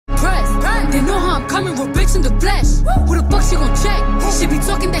I'm in real bitch in the flesh. Who the fuck she gon' check? She be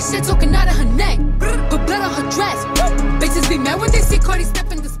talking that shit, talking out of her neck. But blood on her dress. Bitches be mad when they see Cardi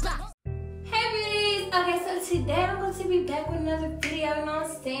step in the spot. Hey beauties! Okay, so today I'm going to be back with another video. You know what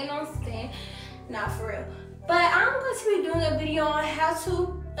I'm saying? Not for real. But I'm going to be doing a video on how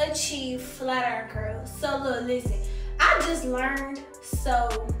to achieve flat iron curls. So look, listen. I just learned, so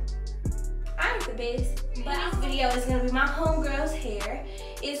I ain't the best. But this video is going to be my homegirl's hair.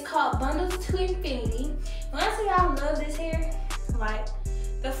 It's called Bundles to Infinity. When I say I love this hair, like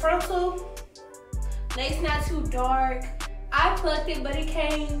the frontal, it's not too dark. I plucked it, but it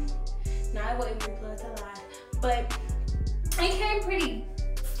came, it wasn't really plucked, I lied. But it came pretty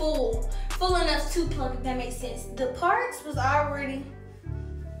full enough to pluck, if that makes sense. The parts was already,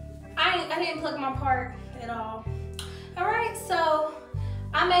 I didn't pluck my part at all. All right, so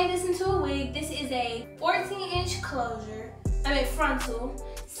I made this into a wig. This is a 14-inch closure, frontal,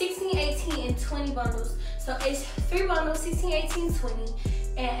 16, 18, and 20 bundles. So it's 3 bundles, 16, 18, 20,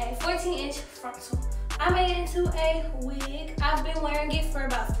 and a 14-inch frontal. I made it into a wig. I've been wearing it for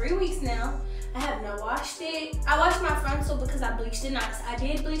about 3 weeks now. I have not washed it. I washed my frontal because I bleached the knots. I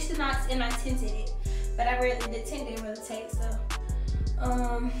did bleach the knots and I tinted it, but I really, the tint didn't really take,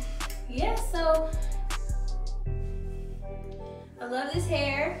 so. Yeah, so I love this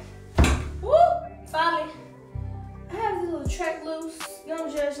hair. Woo! Finally. I have this little track loose.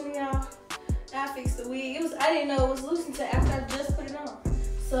 Don't judge me, y'all. I fixed the wig. I didn't know it was loose until after I just put it on.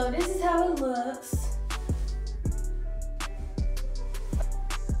 So this is how it looks.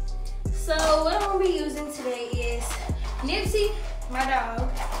 So what I'm gonna be using today is Nipsey, my dog,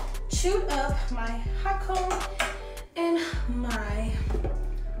 chewed up my hot comb and my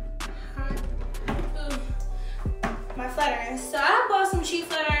flat irons. So I bought some cheap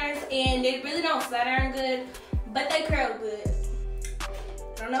flat irons and they really don't flat iron good, but they curl good.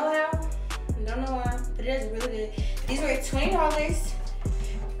 Don't know how, don't know why, but it is really good. These were $20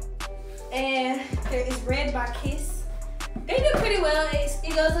 and there is red by Kiss. They do pretty well.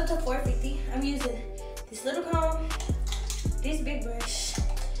 It goes up to $4.50. I'm using this little comb, this big brush,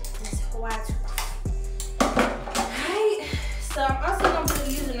 this wide tooth. Alright, so I'm also gonna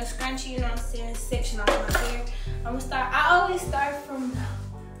be using a scrunchie, you know what I'm saying, section off my hair. I always start from the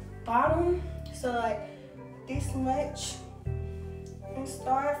bottom, so like this much, and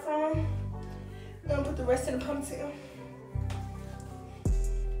start from, and put the rest in the ponytail.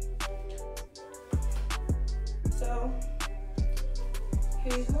 So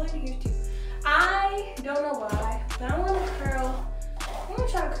here's one, here's two. I don't know why, but I'm gonna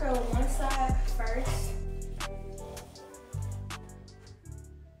try to curl one side first.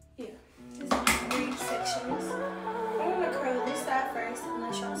 Yeah, this is 3 sections. I'm gonna curl this side first and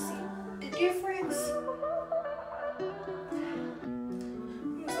let y'all see the difference. I'm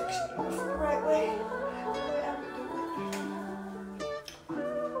gonna section it off the right way.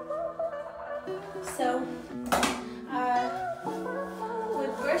 So I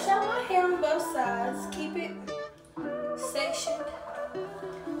would brush out my hair on both sides, keep it sectioned.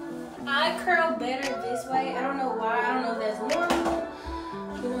 I curl better this way. I don't know why. I don't know if that's normal.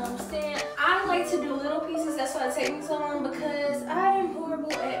 You know what I'm saying? I like to do little pieces. That's why it takes me so long, because I am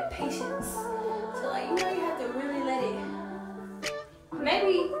horrible at patience. So like, you have to really let it.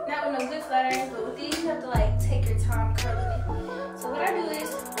 Maybe not with no good flat irons, but with these you have to like take your time curling it. So what I do is,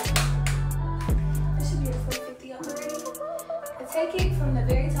 this should be a 450 up already. I take it from the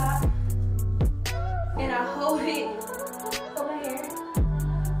very top and I hold my hair,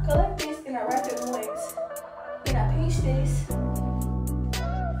 go like this, and I wrap it once. Then I pinch this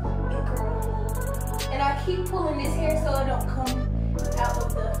and curl. And I keep pulling this hair so it don't come out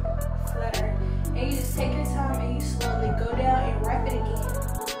of the flat iron. And you just take your time and you slowly go down and wrap it again.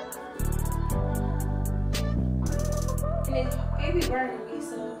 And it be burning me,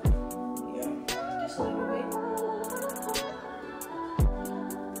 so yeah, just a little bit.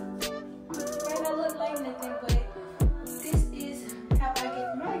 Might not look like nothing, but this is how I get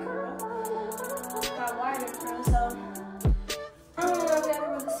my curl, my wider curl. So I don't know if y'all can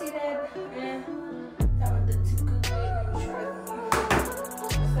really see that. That one look too good. Let me try it.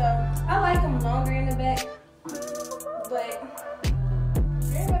 So I like them longer in the back, but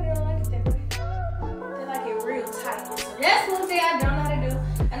everybody don't like it that way. They like it real tight. So that's one thing I don't know how to do.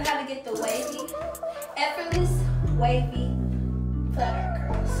 I know how to get the wavy, effortless, wavy flat iron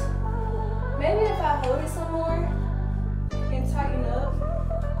curls. Maybe if I hold it some more and tighten up,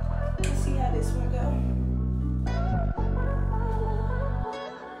 let's see how this one go.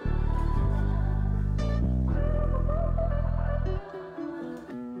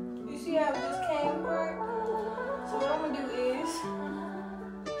 You see how it just came apart? So what I'm gonna do is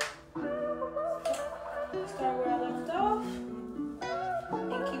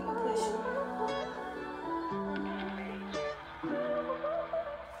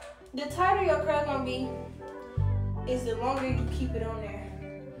the tighter your curl gonna be is the longer you keep it on there.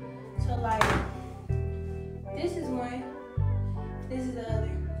 So like, this is one, this is the other.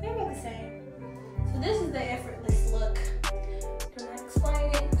 They're about the same. So this is the effortless look. Can I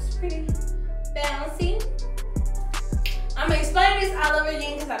explain it? It's pretty bouncy. I'm gonna explain this all over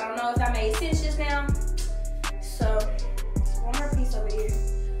again because I don't know if that made sense just now. So, one more piece over here.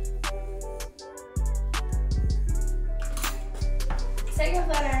 Take your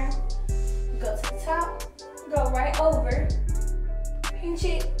flat iron, go to the top, go right over, pinch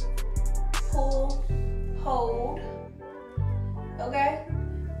it, pull, hold, okay?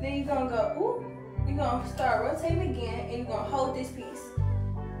 Then you're gonna go, ooh, you're gonna start rotating again, and you're gonna hold this piece.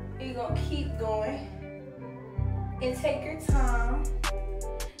 And you're gonna keep going, and take your time.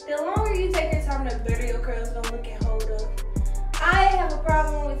 The longer you take your time, the better your curls gonna look and hold up. I have a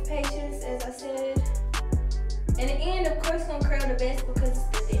problem with patience, as I said. In the end, of course, gonna curl the best because it's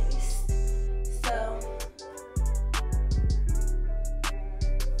the thinnest. So,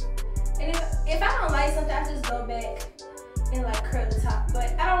 and if I don't like something, I just go back and like curl the top.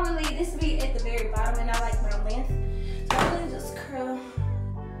 But I don't really, this be at the very bottom and I like my length. So I really just curl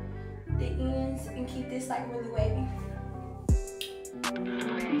the ends and keep this like really wavy.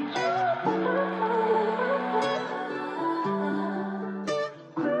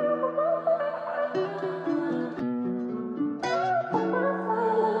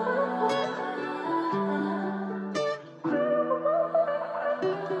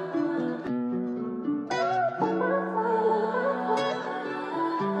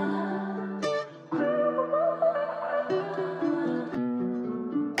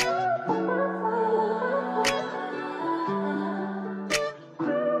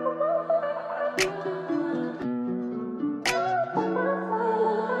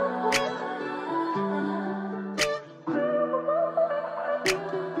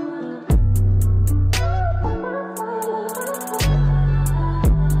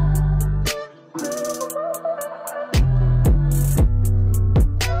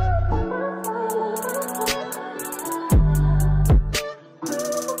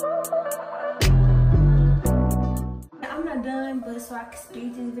 So I can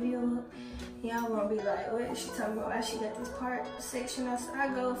speed this video up. Y'all won't be like, what is she talking about? Why she got this part section? So I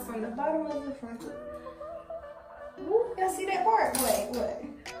go from the bottom of the front to, woo, y'all see that part? Wait, what?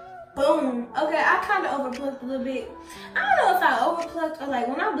 Boom. Okay, I kind of overplucked a little bit. I don't know if I overplucked or like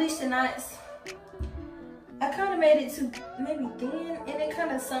when I bleached the knots, I kind of made it too maybe thin and it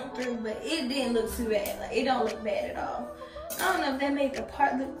kind of sunk through, but it didn't look too bad. Like it don't look bad at all. I don't know if that made the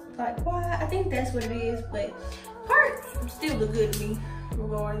part look like why. I think that's what it is, but part still look good to me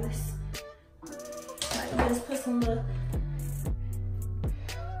regardless. Like just put some little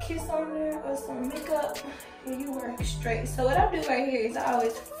kiss on there or some makeup and you work straight. So what I do right here is I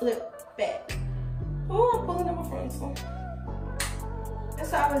always flip back. Oh, I'm pulling up my frontal.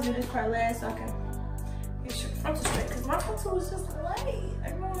 That's why I always do this part last so I can make sure frontal straight because my frontal was just light. I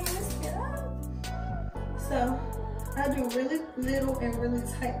don't want to mess it up. So I do really little and really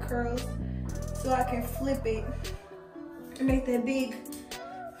tight curls so I can flip it and make that big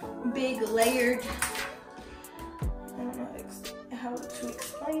layered. I don't know how to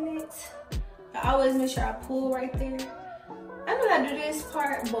explain it. I always make sure I pull right there. I knew how to do this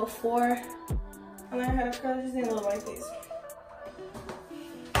part before I learned how to curl. It just didn't look like this.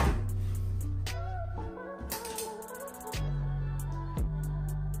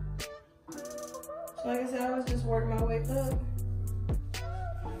 So like I said, I was just working my way up.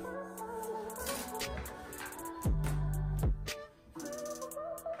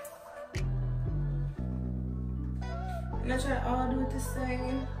 And I try to all do it the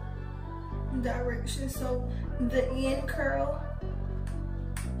same direction. So the end curl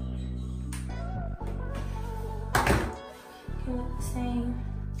can look the same.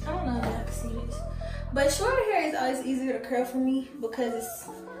 I don't know if y'all can see this, but shorter hair is always easier to curl for me because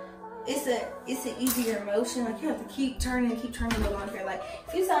it's an easier motion. Like you have to keep turning the long hair. Like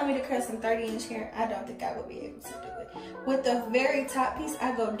if you tell me to curl some 30-inch hair, I don't think I would be able to do it. With the very top piece,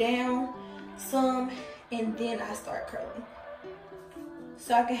 I go down some and then I start curling.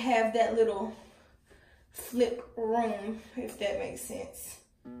 So I can have that little flip room, if that makes sense.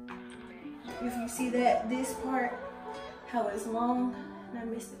 If you see that, this part, how it's long, and I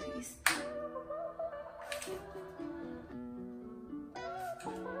missed a piece.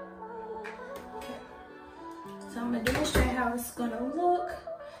 So I'm gonna demonstrate how it's gonna look.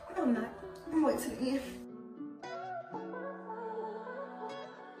 No, I'm not. I'm gonna wait till the end.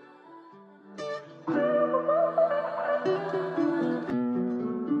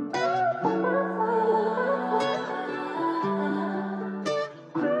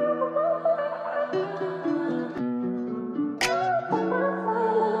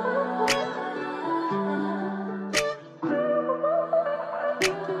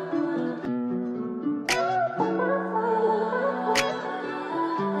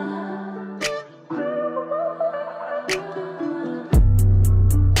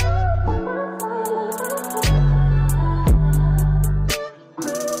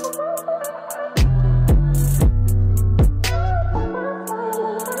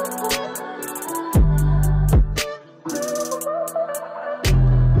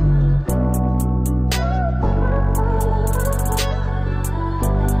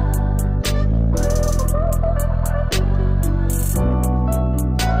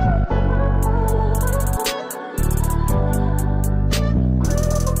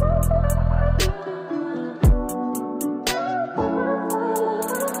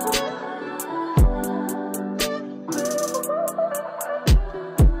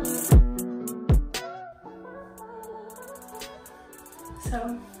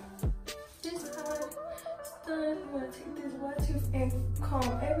 So this side is done. I'm gonna take this wide tooth and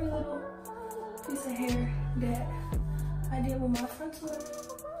comb every little piece of hair that I did with my frontal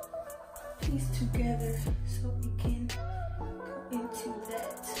piece together, so we can go into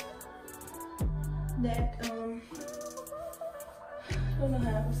that I don't know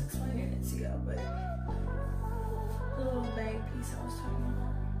how I was explaining it to y'all, but the little bang piece I was talking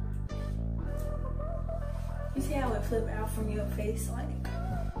about. You see how it flip out from your face, like,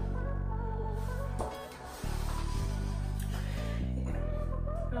 yeah.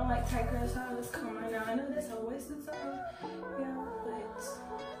 I don't like tight curls, so I was coming right now. I know that's a waste of time, yeah, but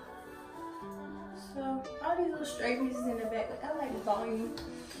so all these little straight pieces in the back, I like volume.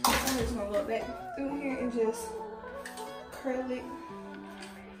 So I'm just gonna go back through here and just curl it.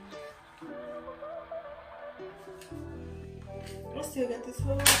 I still got this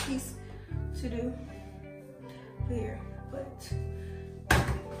whole piece to do here, but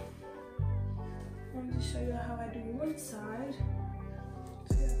let me just show you how I do one side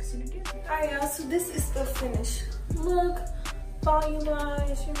so y'all can see the difference. Alright y'all, so this is the finished look,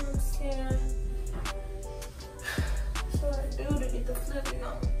 volumized, you know what I'm saying? So what I do to get the flip, you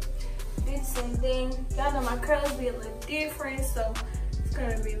know, do the same thing. Y'all know my curls be a little different, so it's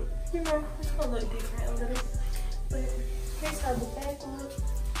gonna be, you know, it's gonna look different a little. But here's how the back looks.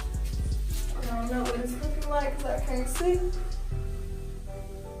 I don't know what it's looking like because I can't see.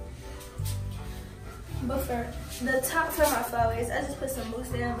 But for the top for my flyaways, I just put some mousse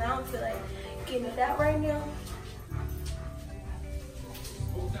down, but I don't feel like getting it out right now.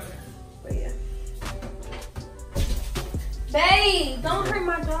 But yeah. Babe, don't hurt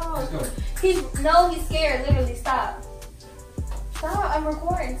my dog. He's scared. Literally, stop. Stop, I'm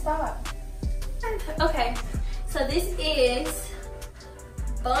recording, stop. Okay, so this is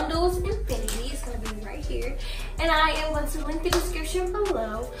BundlesToInfinity. It's gonna be right here. And I am going to link the description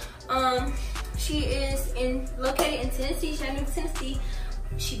below. She is located in Tennessee, Chattanooga, Tennessee.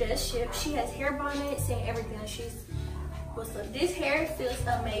 She does ship. She has hair bonnets and everything. What's up? This hair feels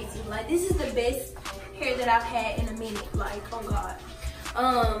amazing. Like, this is the best hair that I've had in a minute. Like, oh God.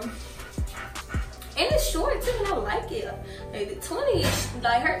 And it's short too, and I like it. Like the 20,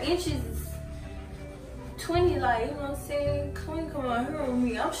 like her inches is 20, like, you know what I'm saying? Come on, here with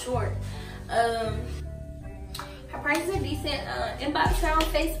me. I'm short. Her prices are decent. Inbox her on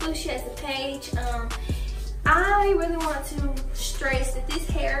Facebook. She has a page. I really want to stress that this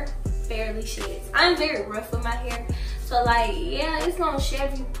hair barely sheds. I'm very rough with my hair. So like, yeah, it's gonna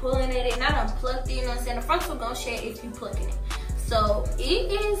shed if you pulling at it. And I done plucked it, you know what I'm saying? The frontal gonna shed if you plucking it. So it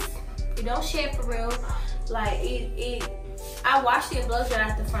don't shed for real. Like I washed it and blow dried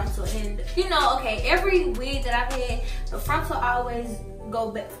out the frontal. And you know, okay, every wig that I've had, the frontal always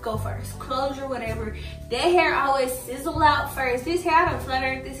go first. Closure, whatever. That hair always sizzle out first. This hair, I done flat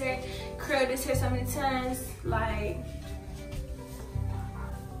earth this hair, curled this hair so many times. Like,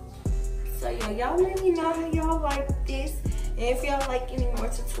 so yeah, y'all let me know how y'all like this. And if y'all like any more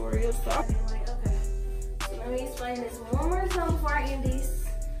tutorials. So I'm like, okay. So let me explain this one more time before I end this.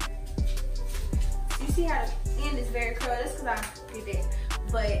 You see how the end is very curled. That's because I did that.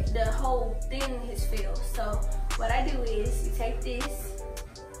 But the whole thing is filled. So what I do is you take this,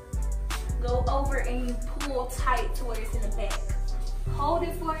 go over and you pull tight to where it's in the back. Hold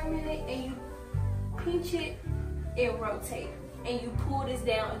it for a minute and you pinch it and rotate. And you pull this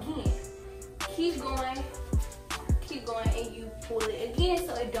down again. Keep going, and you pull it again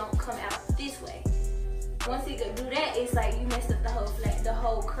so it don't come out this way. Once you do that, it's like you messed up the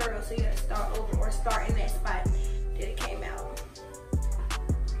whole curl, so you gotta start over or start in that spot that it came out.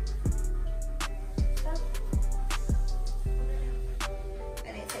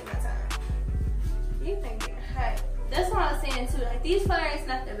 I didn't take my time. You think it's hot. That's what I was saying too. Like, these flares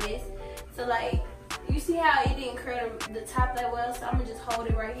not the best. So like, you see how it didn't curl the top that well, so I'm gonna just hold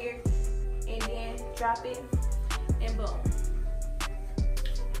it right here and then drop it and boom.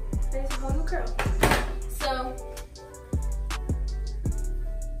 There's a whole new curl. So,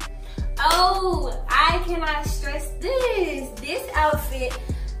 oh, I cannot stress this outfit.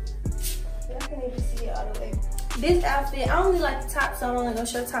 I can't even see it all the way. This outfit, I only like the top, so I'm only gonna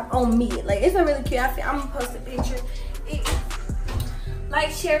show the top on me. Like, it's a really cute outfit. I'm gonna post a picture.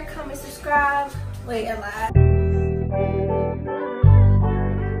 Like, share, comment, subscribe. Wait, I lied.